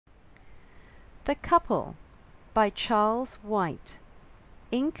The Couple by Charles White.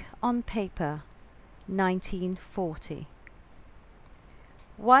 Ink on Paper, 1940.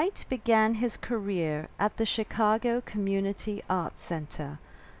 White began his career at the Chicago Community Arts Center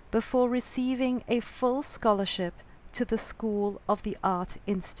before receiving a full scholarship to the School of the Art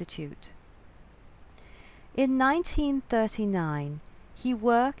Institute. In 1939, he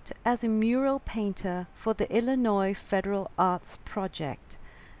worked as a mural painter for the Illinois Federal Arts Project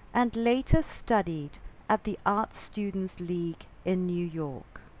and later studied at the Art Students League in New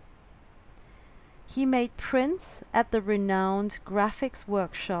York. He made prints at the renowned graphics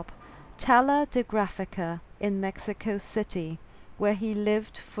workshop Tala de Grafica in Mexico City, where he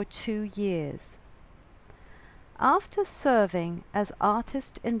lived for 2 years. After serving as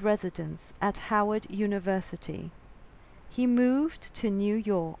artist in residence at Howard University, he moved to New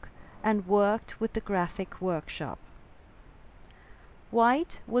York and worked with the graphic workshop.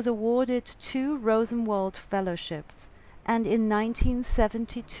 White was awarded 2 Rosenwald Fellowships and in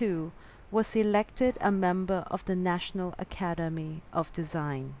 1972 was elected a member of the National Academy of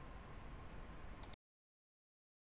Design.